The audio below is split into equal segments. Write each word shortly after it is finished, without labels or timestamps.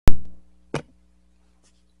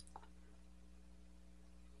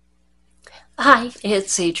Hi,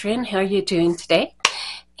 it's Adrian. How are you doing today?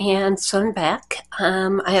 And so I'm back.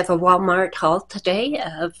 I have a Walmart haul today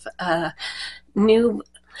of new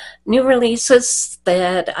new releases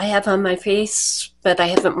that I have on my face, but I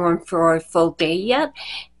haven't worn for a full day yet.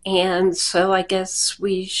 And so I guess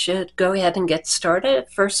we should go ahead and get started.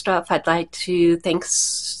 First off, I'd like to thank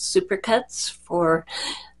Supercuts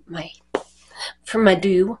my for my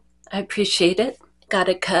due. I appreciate it. Got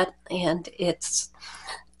it cut, and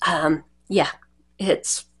yeah,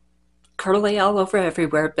 it's curly all over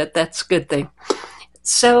everywhere, but that's a good thing.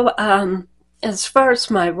 So, as far as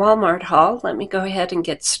my Walmart haul, let me go ahead and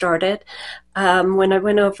get started. When I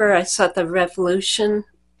went over, I saw the Revolution,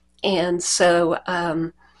 and so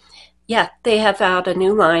yeah, they have out a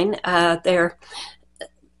new line.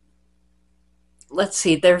 Let's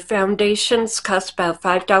see, their foundations cost about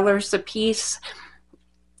 $5 a piece,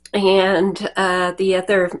 and the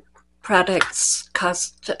other products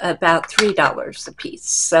cost about $3 a piece.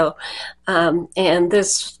 So, and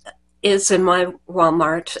this is in my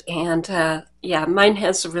Walmart, and yeah, mine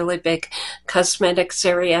has a really big cosmetics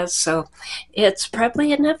area, so it's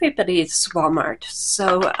probably in everybody's Walmart.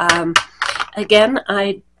 So, again,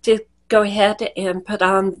 I did go ahead and put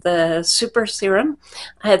on the Super Serum.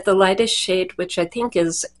 I have the lightest shade, which I think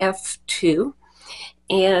is F2.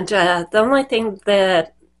 And the only thing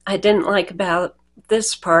that I didn't like about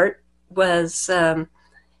this part was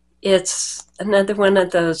it's another one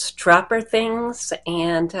of those dropper things,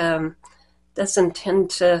 and doesn't tend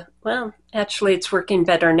to, well, actually it's working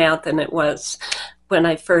better now than it was when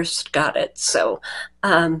I first got it. So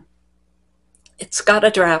it's got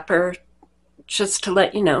a dropper, just to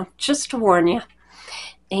let you know, just to warn you.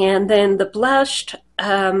 And then the blush,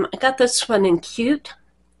 I got this one in Cute,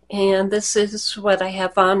 and this is what I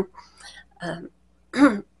have on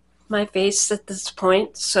my face at this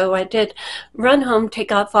point. So I did run home, take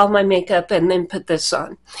off all my makeup, and then put this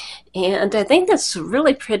on. And I think it's a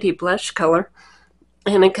really pretty blush color.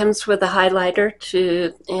 And it comes with a highlighter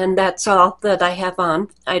too, and that's all that I have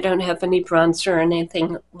on. I don't have any bronzer or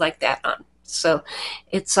anything like that on. So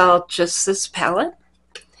it's all just this palette.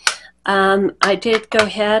 I did go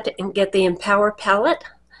ahead and get the Empower palette.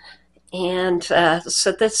 And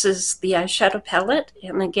so this is the eyeshadow palette.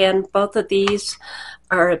 And again, both of these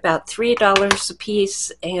are about $3 a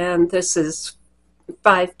piece, and this is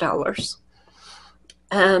 $5.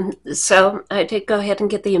 So I did go ahead and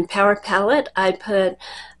get the Empower palette. I put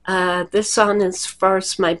this on as far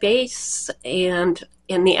as my base and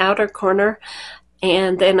in the outer corner.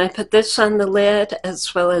 And then I put this on the lid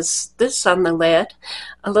as well as this on the lid.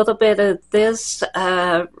 A little bit of this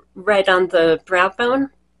right on the brow bone.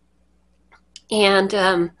 And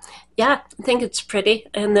yeah, I think it's pretty.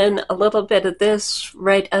 And then a little bit of this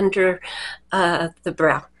right under the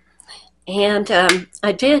brow. And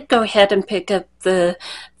I did go ahead and pick up the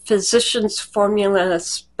Physician's Formula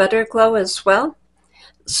Butter Glow as well.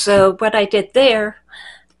 So what I did there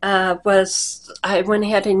was I went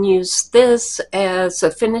ahead and used this as a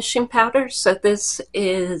finishing powder. So this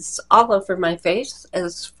is all over my face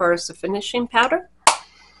as far as the finishing powder.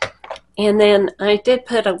 And then I did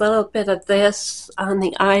put a little bit of this on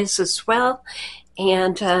the eyes as well.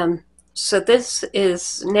 And so this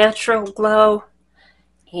is Natural Glow.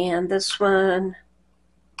 And this one,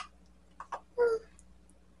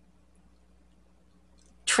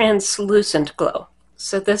 Translucent Glow.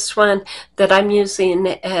 So this one that I'm using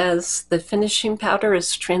as the finishing powder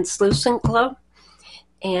is Translucent Glow.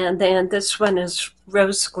 And then this one is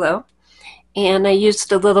Rose Glow. And I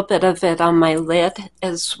used a little bit of it on my lid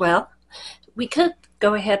as well. We could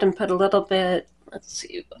go ahead and put a little bit, let's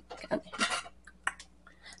see what we got here.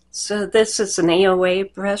 So this is an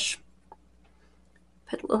AOA brush.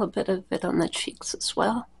 Put a little bit of it on the cheeks as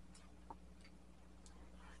well.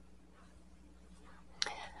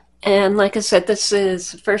 And like I said, this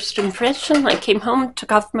is first impression. I came home,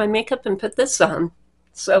 took off my makeup, and put this on.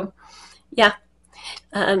 So, yeah,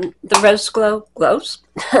 the Rose Glow glows.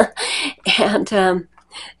 And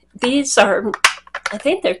these are, I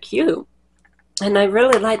think they're cute. And I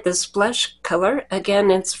really like this blush color. Again,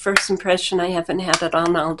 it's first impression. I haven't had it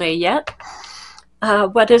on all day yet.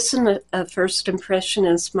 What isn't a first impression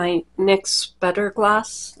is my NYX Butter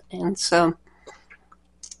Gloss. And so,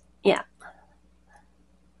 yeah.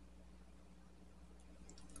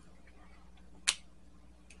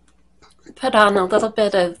 Put on a little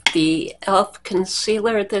bit of the e.l.f.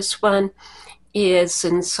 concealer. This one is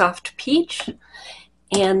in Soft Peach.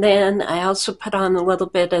 And then I also put on a little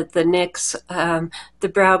bit of the NYX, the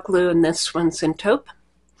brow glue, and this one's in Taupe.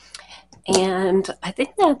 And I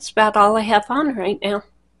think that's about all I have on right now.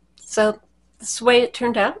 So this is the way it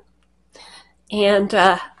turned out. And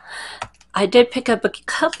I did pick up a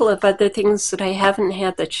couple of other things that I haven't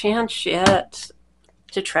had the chance yet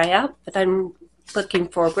to try out, but I'm looking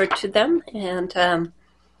forward to them. And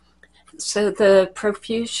so the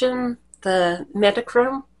Profusion, the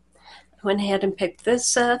Metachrome, I went ahead and picked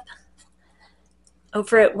this up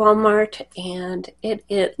over at Walmart, and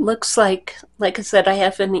it looks like I said, I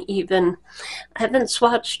haven't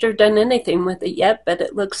swatched or done anything with it yet, but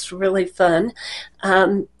it looks really fun.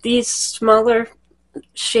 These smaller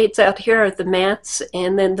shades out here are the mattes,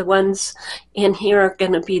 and then the ones in here are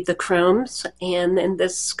going to be the chromes, and then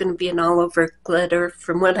this is going to be an all over glitter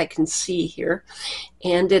from what I can see here,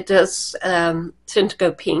 and it does tend to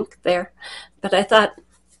go pink there, but I thought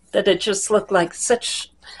that it just looked like such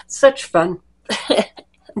fun.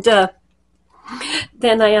 And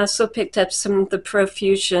then I also picked up some of the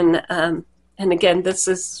Profusion, and again, this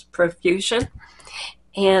is Profusion,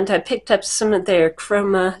 and I picked up some of their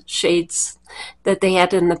chroma shades that they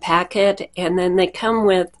had in the packet, and then they come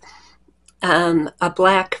with a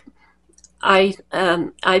black eye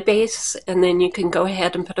base, and then you can go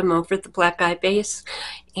ahead and put them over the black eye base.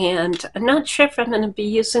 And I'm not sure if I'm going to be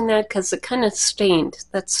using that because it kind of stained.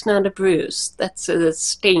 That's not a bruise, that's a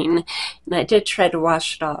stain, and I did try to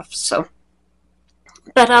wash it off. So,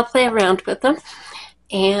 but I'll play around with them.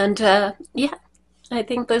 And yeah, I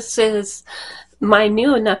think this is my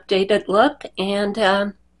new and updated look.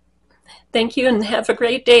 And thank you, and have a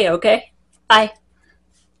great day. Okay, bye.